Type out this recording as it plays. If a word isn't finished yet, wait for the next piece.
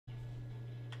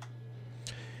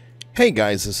Hey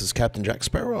guys, this is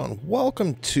CaptJacSparo, and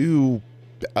welcome to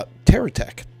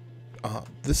TerraTech.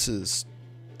 This is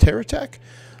TerraTech.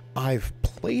 I've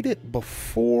played it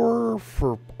before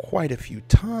for quite a few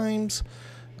times.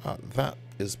 That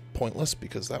is pointless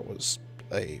because that was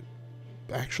a...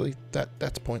 Actually,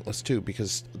 that's pointless too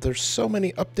because there's so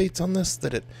many updates on this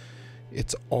that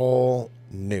it's all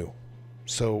new.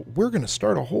 So we're going to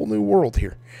start a whole new world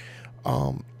here.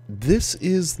 This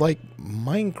is like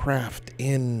Minecraft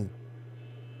in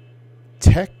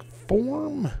tech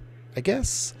form, I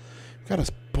guess. Got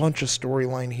a bunch of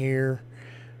storyline here.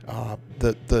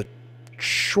 The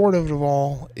short of it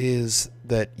all is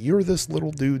that you're this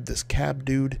little dude, this cab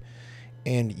dude,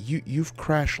 and you've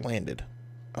crash landed.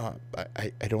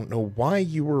 I don't know why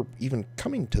you were even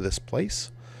coming to this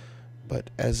place,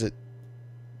 but as it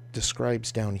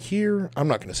describes down here, I'm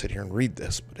not going to sit here and read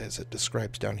this, but as it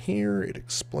describes down here, it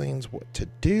explains what to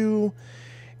do,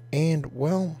 and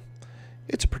well,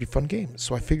 it's a pretty fun game.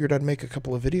 So I figured I'd make a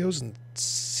couple of videos and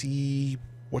see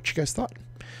what you guys thought.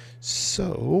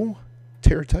 So,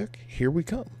 TerraTech, here we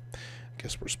come. I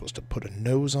guess we're supposed to put a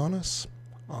nose on us.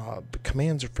 The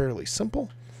commands are fairly simple.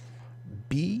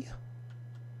 B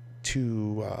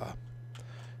to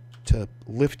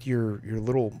lift your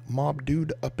little mob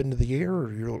dude up into the air,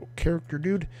 or your little character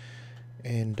dude,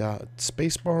 and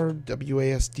spacebar,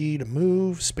 WASD to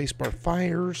move, spacebar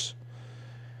fires.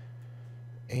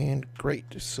 And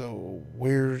great. So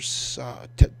where's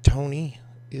Tony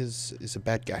is a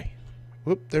bad guy.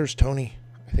 Whoop, there's Tony.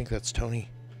 I think that's Tony.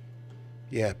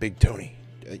 Yeah, big Tony.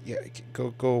 Yeah,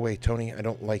 go away, Tony. I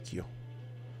don't like you.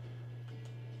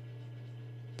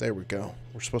 There we go.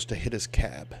 We're supposed to hit his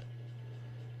cab.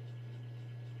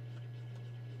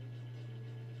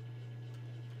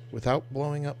 Without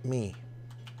blowing up me.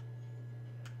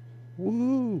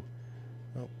 Woo!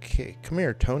 Okay, come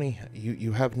here, Tony.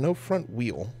 You have no front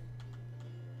wheel.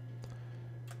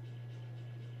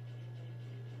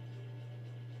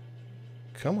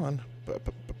 Come on,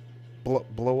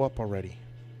 blow up already.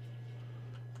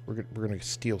 We're gonna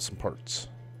steal some parts.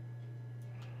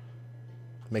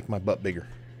 Make my butt bigger.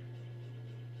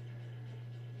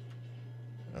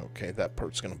 Okay, that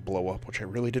part's gonna blow up, which I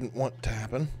really didn't want to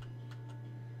happen.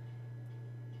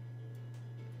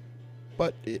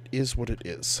 But it is what it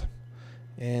is.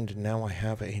 And now I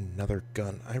have another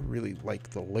gun. I really like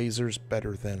the lasers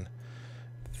better than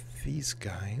these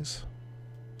guys.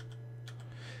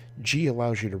 G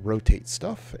allows you to rotate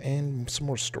stuff, and some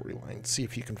more storylines. See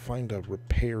if you can find a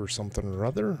repair something or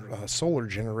other. A solar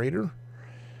generator.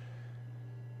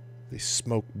 These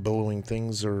smoke billowing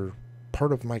things are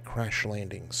part of my crash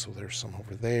landing. So there's some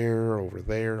over there, over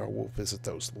there. I will visit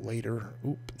those later.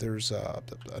 Oop, there's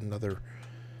another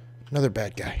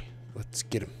bad guy. Let's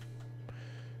get him.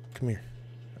 Come here.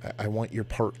 I want your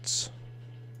parts.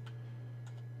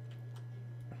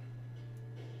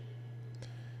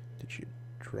 Did you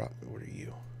drop me? What are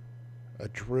you? A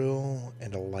drill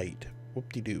and a light.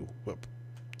 Whoop-de-doo. Whoop.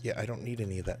 Yeah, I don't need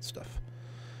any of that stuff.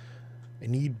 I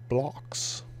need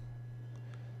blocks.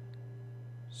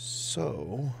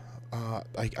 So,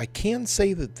 I can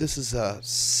say that this is a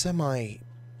semi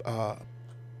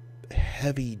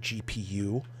heavy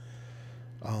GPU.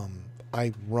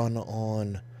 I run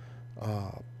on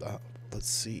let's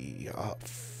see,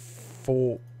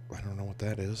 full, I don't know what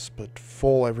that is, but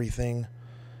full everything,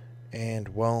 and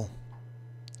well,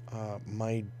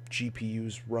 my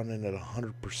GPU's running at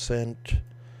 100%,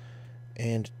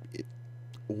 and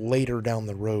later down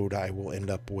the road I will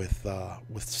end up with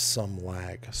some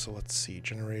lag. So let's see,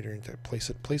 generator,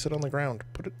 place it on the ground.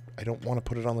 I don't want to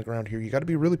put it on the ground here. You got to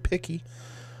be really picky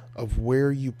of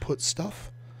where you put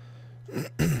stuff.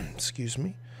 Excuse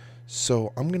me.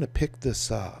 So I'm gonna pick this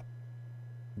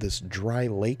this dry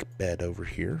lake bed over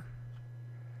here.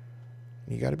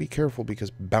 You got to be careful because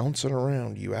bouncing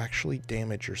around, you actually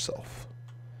damage yourself.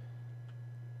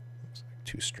 Looks like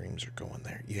 2 streams are going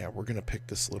there. Yeah, we're gonna pick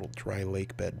this little dry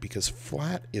lake bed because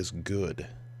flat is good.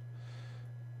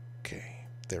 Okay,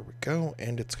 there we go,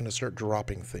 and it's gonna start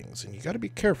dropping things, and you got to be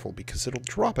careful because it'll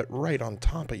drop it right on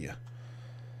top of you.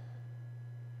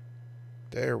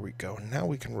 There we go. Now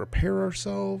we can repair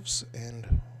ourselves,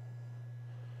 and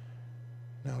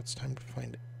now it's time to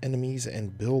find enemies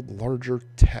and build larger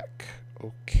tech.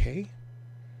 Okay.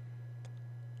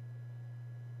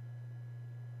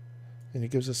 And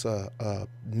it gives us a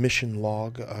mission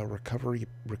log,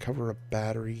 recover a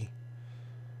battery.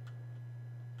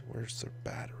 Where's their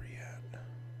battery at?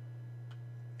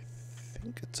 I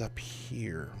think it's up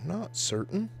here. Not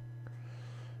certain,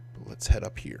 but let's head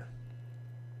up here.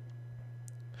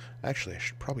 Actually, I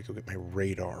should probably go get my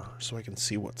radar so I can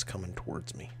see what's coming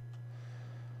towards me.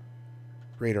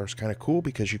 Radar's kind of cool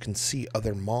because you can see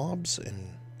other mobs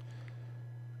and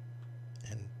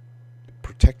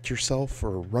protect yourself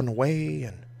or run away,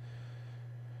 and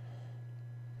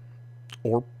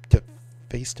or to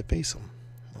face them.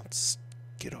 Let's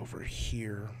get over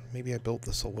here. Maybe I built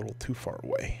this a little too far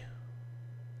away.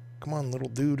 Come on, little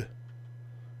dude.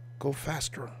 Go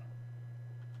faster.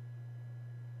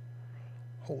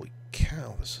 Holy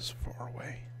cow, this is far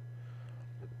away.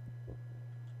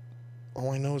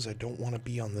 All I know is I don't want to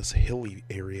be on this hilly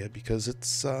area because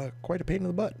it's quite a pain in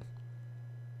the butt.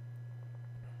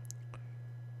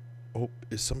 Oh,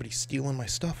 is somebody stealing my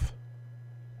stuff?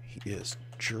 He is.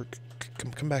 Jerk.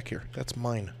 Come back here. That's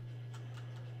mine.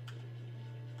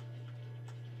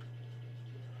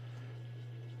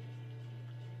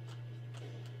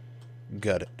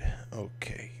 Got it.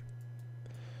 Okay.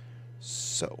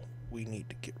 So, we need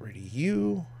to get rid of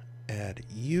you. Add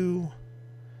you.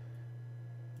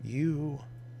 You.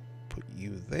 Put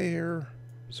you there.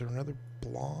 Is there another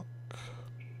block?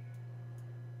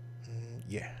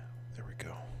 Yeah. There we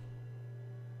go.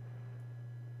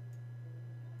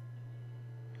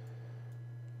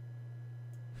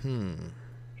 I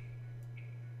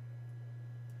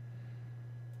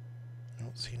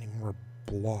don't see any more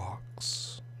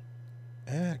blocks.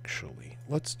 Actually,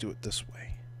 let's do it this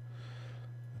way.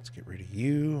 Let's get rid of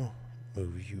you.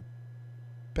 Move you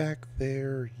back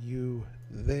there. You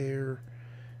there.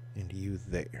 And you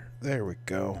there. There we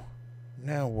go.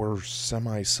 Now we're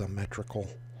semi-symmetrical.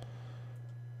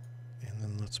 And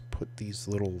then let's put these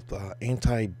little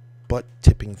anti-butt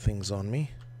tipping things on me.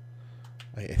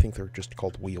 I think they're just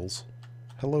called wheels.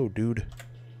 Hello, dude.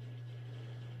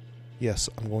 Yes,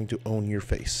 I'm going to own your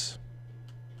face.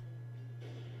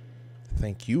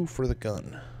 Thank you for the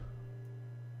gun.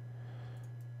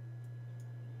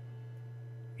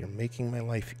 You're making my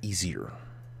life easier.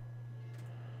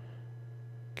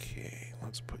 Okay,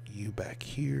 let's put you back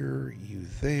here, you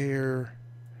there,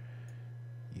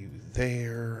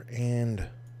 and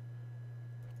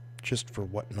just for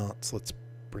whatnots, let's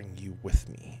bring you with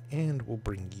me, and we'll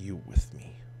bring you with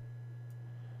me.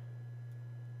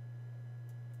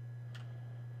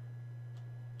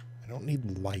 I don't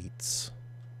need lights.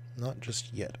 Not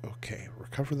just yet. Okay,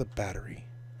 recover the battery.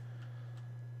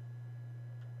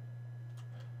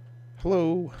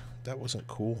 Hello. That wasn't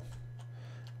cool. I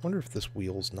wonder if this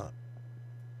wheel's not...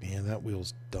 Yeah, that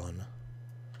wheel's done.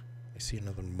 I see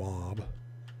another mob.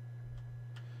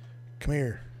 Come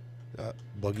here,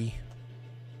 buggy.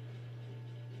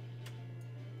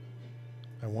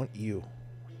 I want you.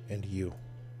 And you.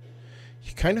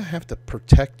 You kind of have to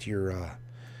protect your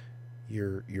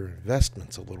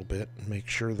investments a little bit and make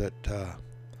sure that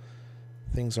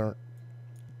things aren't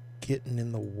getting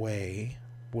in the way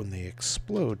when they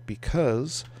explode,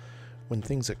 because when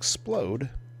things explode,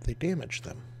 they damage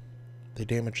them. They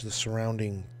damage the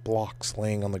surrounding blocks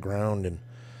laying on the ground and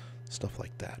stuff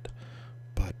like that.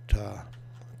 But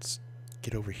let's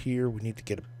get over here. We need to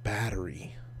get a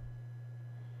battery.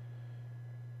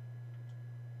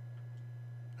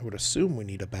 I would assume we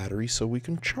need a battery so we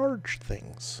can charge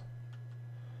things.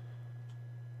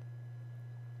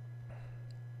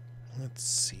 Let's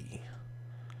see.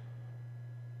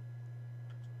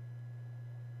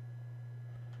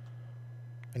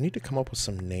 I need to come up with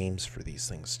some names for these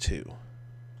things too.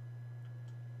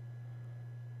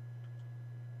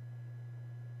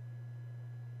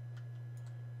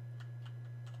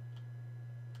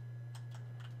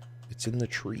 It's in the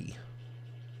tree.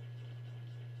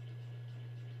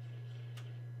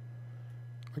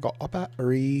 I got a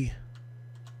battery.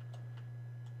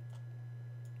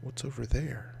 What's over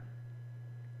there?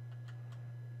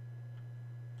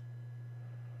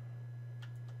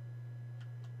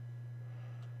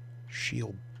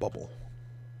 Shield bubble.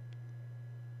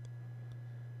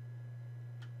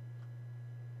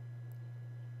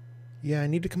 Yeah, I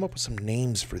need to come up with some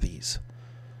names for these.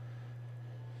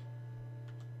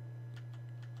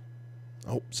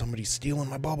 Oh, somebody's stealing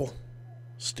my bubble.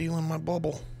 Stealing my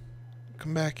bubble.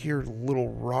 Come back here,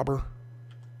 little robber.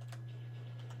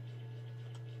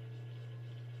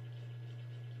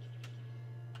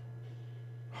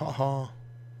 Haha.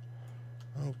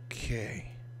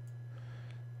 Okay.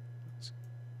 Let's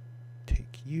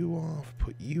take you off,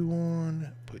 put you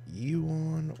on, put you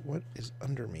on. What is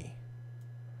under me?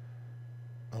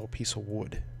 Oh, a piece of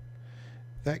wood.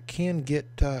 That can get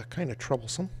kind of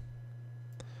troublesome.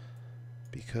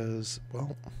 Because,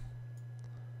 well,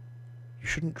 you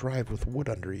shouldn't drive with wood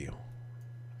under you.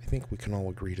 I think we can all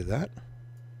agree to that.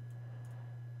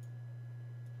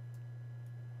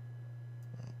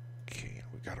 Okay,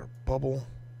 we got our bubble.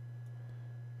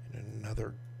 And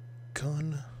another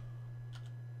gun.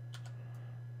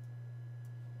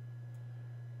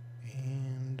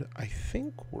 And I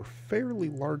think we're fairly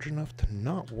large enough to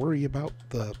not worry about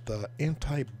the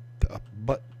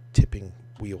anti-butt tipping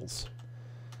wheels.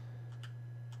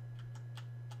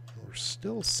 We're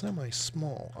still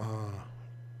semi-small.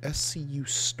 SCU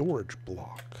storage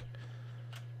block.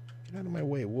 Get out of my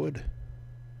way, wood.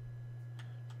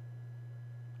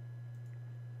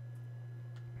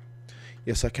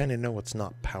 Yes, I kind of know it's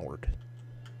not powered.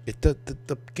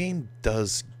 The game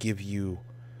does give you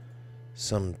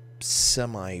some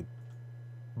semi-blunt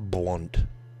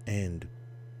and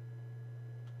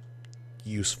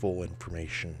useful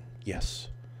information. Yes.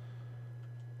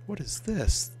 What is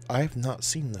this? I have not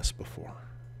seen this before.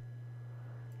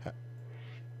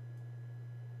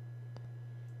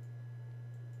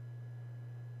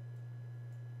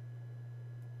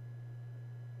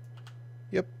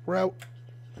 Yep, route.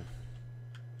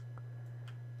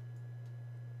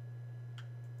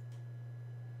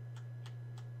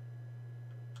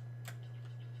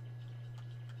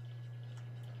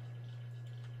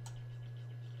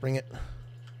 Bring it.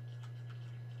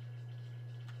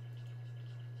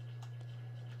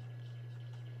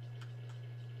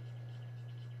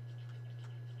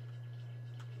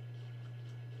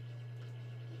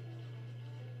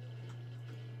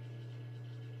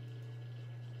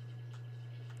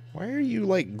 Why are you,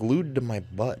 like, glued to my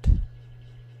butt?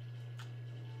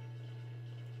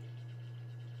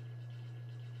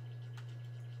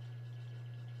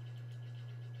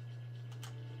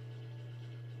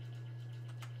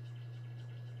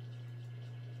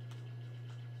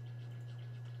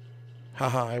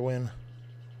 Haha, I win.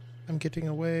 I'm getting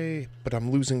away, but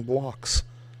I'm losing blocks.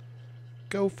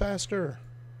 Go faster.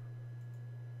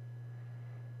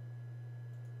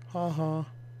 Haha.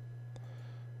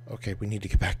 Okay, we need to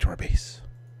get back to our base.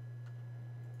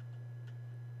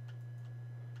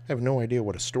 I have no idea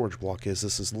what a storage block is.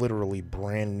 This is literally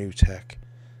brand new tech.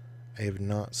 I have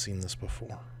not seen this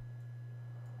before.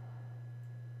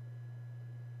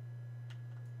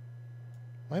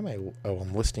 Why am I... Oh,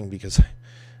 I'm listing because I'm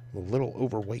a little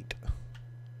overweight.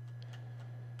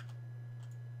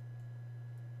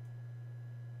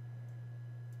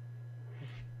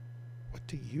 What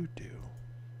do you do?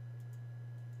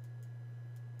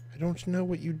 I don't know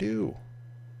what you do.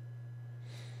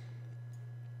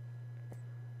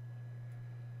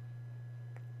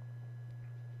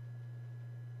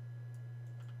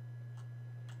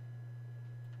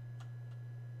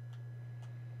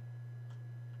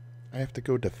 I have to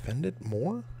go defend it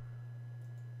more?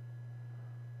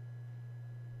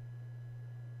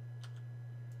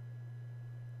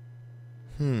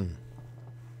 I'm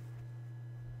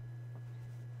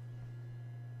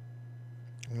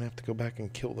gonna have to go back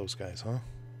and kill those guys, huh?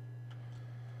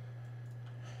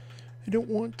 I don't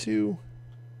want to.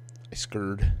 I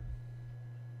scurred.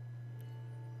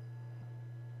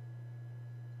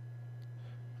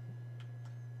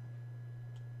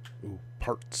 Ooh,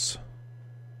 parts.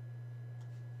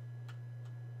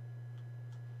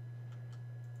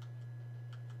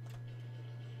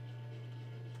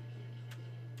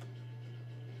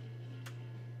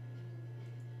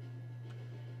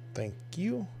 Thank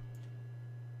you.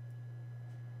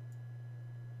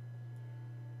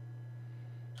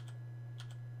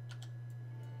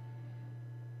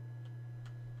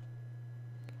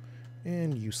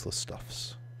 And useless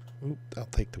stuffs. Oop, I'll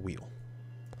take the wheel.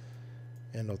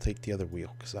 And I'll take the other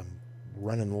wheel because I'm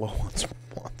running low on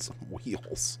some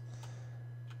wheels.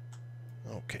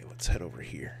 Okay, let's head over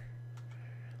here.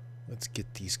 Let's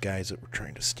get these guys that were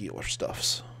trying to steal our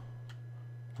stuffs.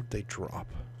 What'd they drop?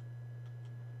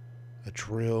 A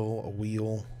drill, a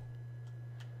wheel.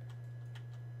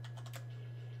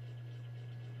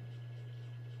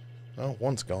 Oh,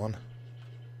 one's gone.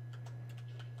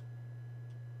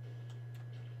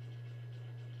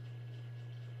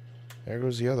 There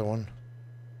goes the other one.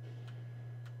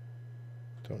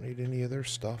 Don't need any of their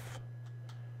stuff.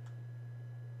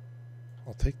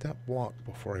 I'll take that block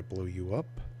before I blow you up.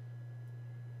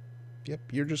 Yep,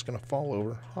 you're just gonna fall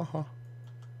over. Haha.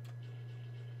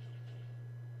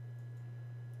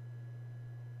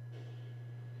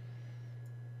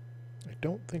 I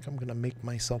don't think I'm gonna make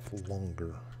myself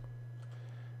longer.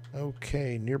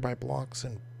 Okay, nearby blocks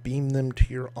and beam them to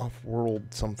your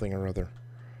off-world something or other.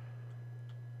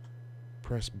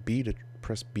 Press B to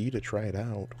try it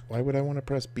out. Why would I want to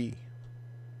press B?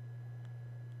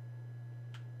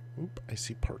 Oop, I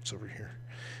see parts over here.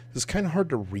 It's kind of hard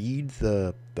to read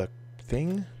the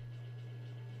thing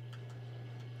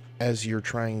as you're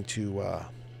trying to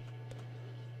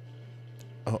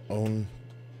own.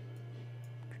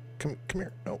 Come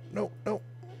here. No.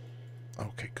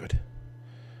 Okay, good.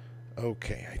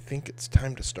 Okay, I think it's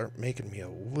time to start making me a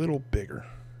little bigger.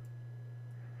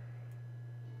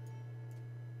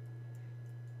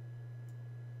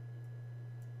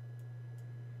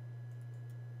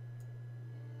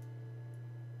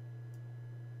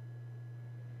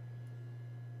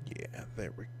 Yeah,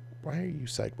 there we go. Why are you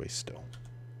sideways still?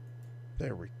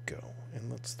 There we go.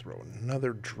 And let's throw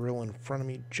another drill in front of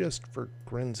me just for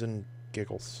grins and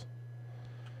giggles.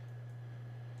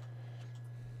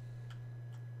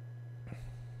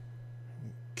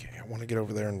 Okay, I want to get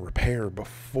over there and repair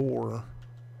before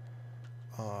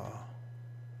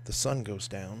the sun goes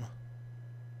down,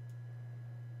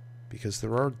 because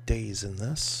there are days in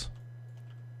this.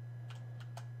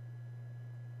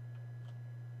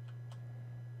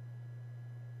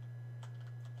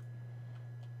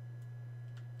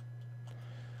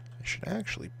 I should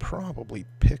actually probably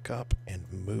pick up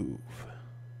and move.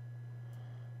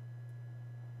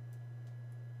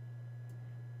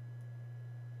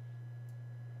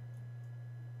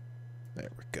 There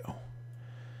we go.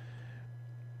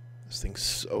 This thing's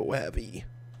so heavy.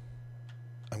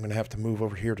 I'm going to have to move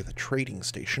over here to the trading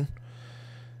station.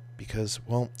 Because,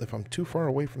 well, if I'm too far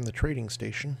away from the trading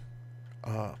station,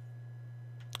 I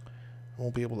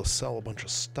won't be able to sell a bunch of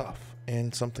stuff.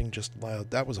 And something just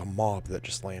loud. That was a mob that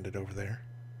just landed over there.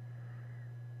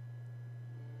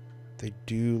 They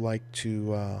do like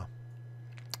to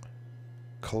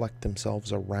collect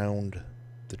themselves around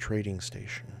the trading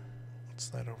station. What's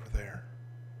that over there?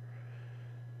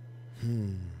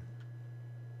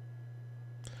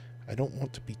 I don't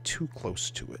want to be too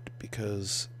close to it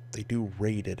because they do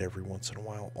raid it every once in a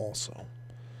while also.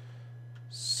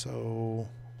 So,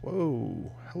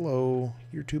 whoa, hello,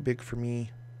 you're too big for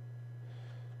me.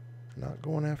 Not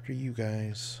going after you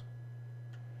guys.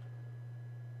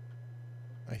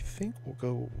 I think we'll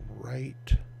go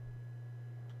right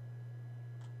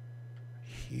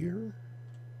here.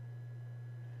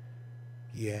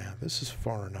 Yeah, this is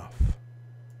far enough.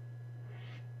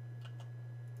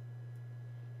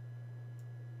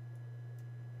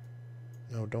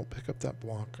 No, don't pick up that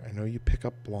block. I know you pick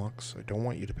up blocks. I don't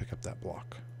want you to pick up that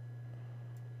block.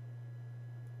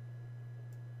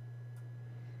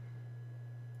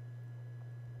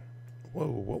 Whoa,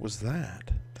 what was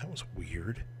that? That was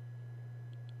weird.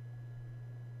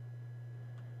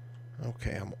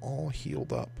 Okay, I'm all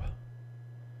healed up.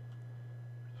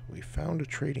 So we found a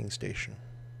trading station.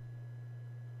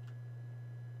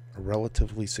 A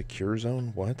relatively secure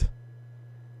zone? What?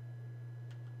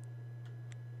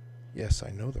 Yes,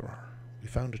 I know there are. We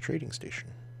found a trading station.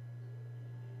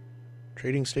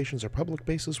 Trading stations are public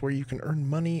bases where you can earn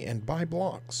money and buy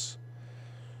blocks.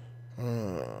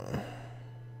 Too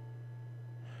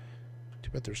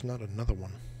bad there's not another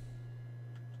one.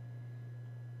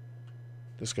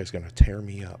 This guy's gonna tear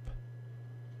me up.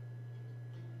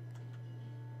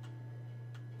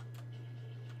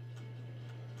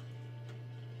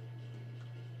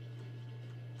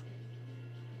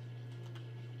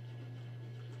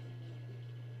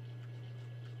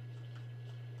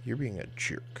 You're being a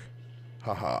jerk.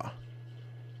 Haha.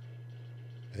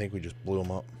 I think we just blew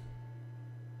him up.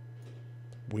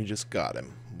 We just got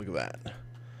him. Look at that.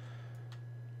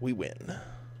 We win.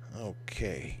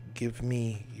 Okay, give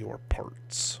me your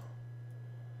parts.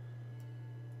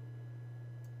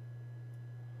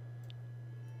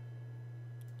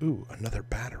 Ooh, another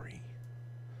battery.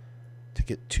 To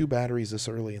get 2 batteries this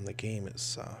early in the game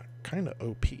is kind of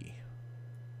OP. And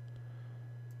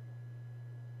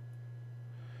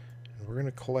we're going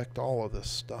to collect all of this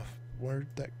stuff. Where'd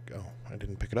that go? I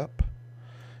didn't pick it up.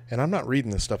 And I'm not reading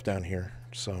this stuff down here,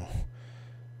 so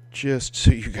just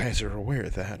so you guys are aware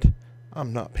of that,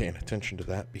 I'm not paying attention to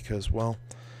that because, well,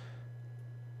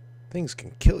 things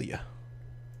can kill you.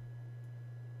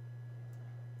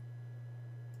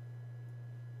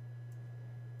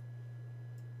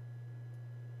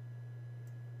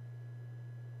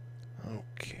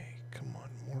 Okay, come on,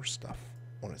 more stuff.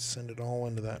 I want to send it all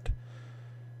into that.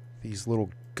 These little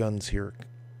guns here,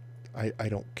 I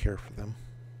don't care for them.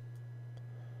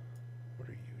 What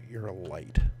are you? You're a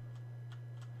light.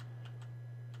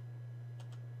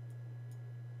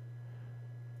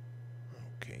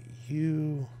 Okay,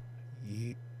 you.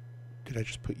 Did I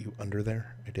just put you under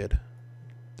there? I did.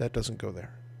 That doesn't go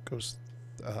there. It goes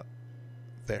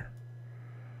there.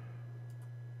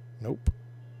 Nope.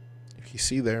 If you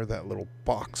see there, that little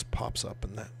box pops up,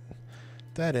 and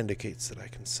that indicates that I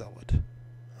can sell it.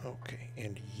 Okay,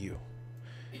 and you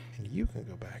can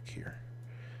go back here.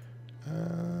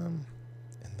 And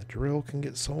the drill can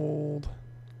get sold.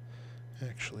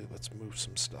 Actually, let's move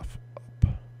some stuff up.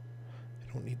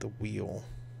 I don't need the wheel.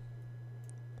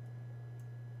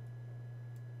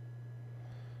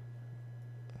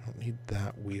 I don't need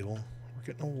that wheel.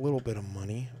 We're getting a little bit of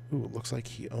money. Ooh, it looks like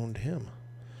he owned him.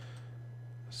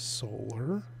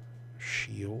 Solar,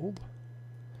 shield.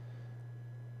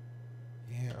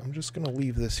 Yeah, I'm just going to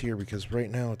leave this here because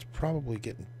right now it's probably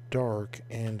getting dark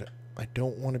and I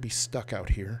don't want to be stuck out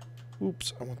here.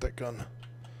 Oops, I want that gun.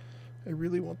 I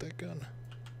really want that gun.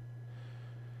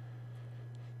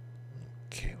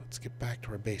 Okay, let's get back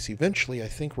to our base. Eventually, I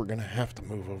think we're going to have to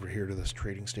move over here to this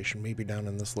trading station, maybe down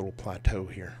in this little plateau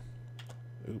here.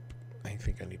 Oop, I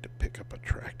think I need to pick up a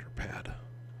tractor pad.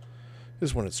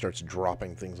 This is when it starts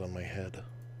dropping things on my head.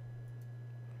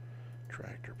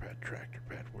 Tractor pad,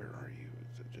 where are you?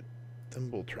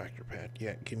 Thimble tractor pad.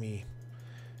 Yeah, give me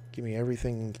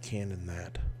everything you can in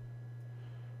that.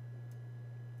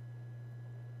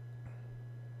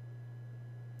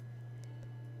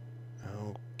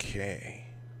 Okay.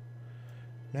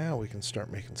 Now we can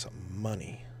start making some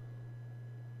money.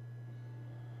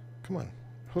 Come on,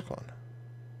 hook on.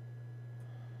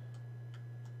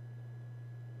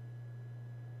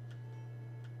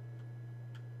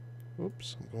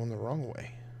 Oops, I'm going the wrong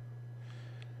way.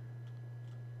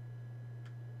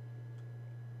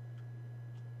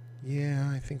 Yeah,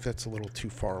 I think that's a little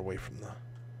too far away from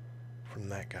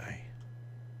that guy.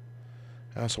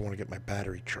 I also want to get my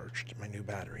battery charged, my new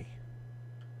battery.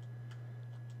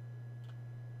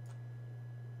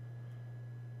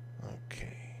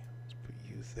 Okay, let's put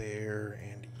you there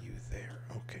and you there.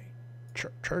 Okay,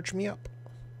 charge me up.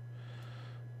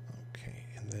 Okay,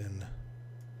 and then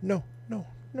no.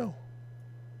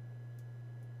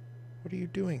 What are you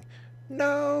doing?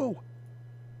 No!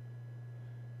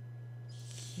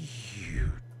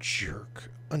 You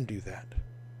jerk. Undo that.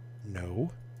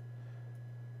 No.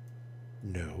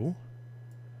 No.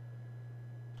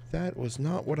 That was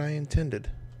not what I intended.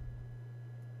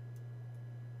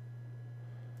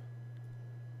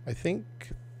 I think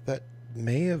that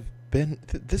may have been...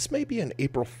 this may be an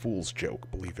April Fool's joke,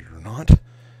 believe it or not.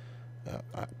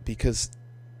 Because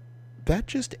that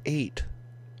just ate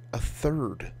a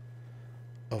third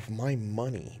of my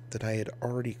money that I had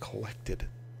already collected.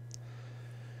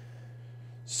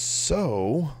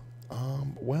 So,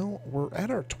 well, we're at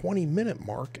our 20-minute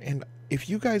mark, and if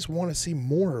you guys want to see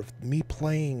more of me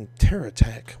playing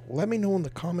TerraTech, let me know in the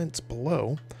comments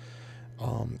below.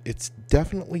 It's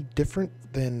definitely different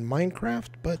than Minecraft,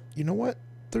 but you know what?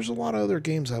 There's a lot of other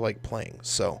games I like playing,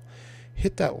 so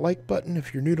hit that like button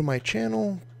if you're new to my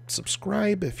channel,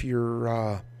 subscribe if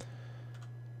you're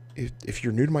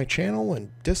new to my channel, and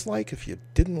dislike if you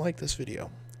didn't like this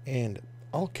video. And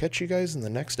I'll catch you guys in the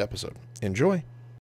next episode. Enjoy!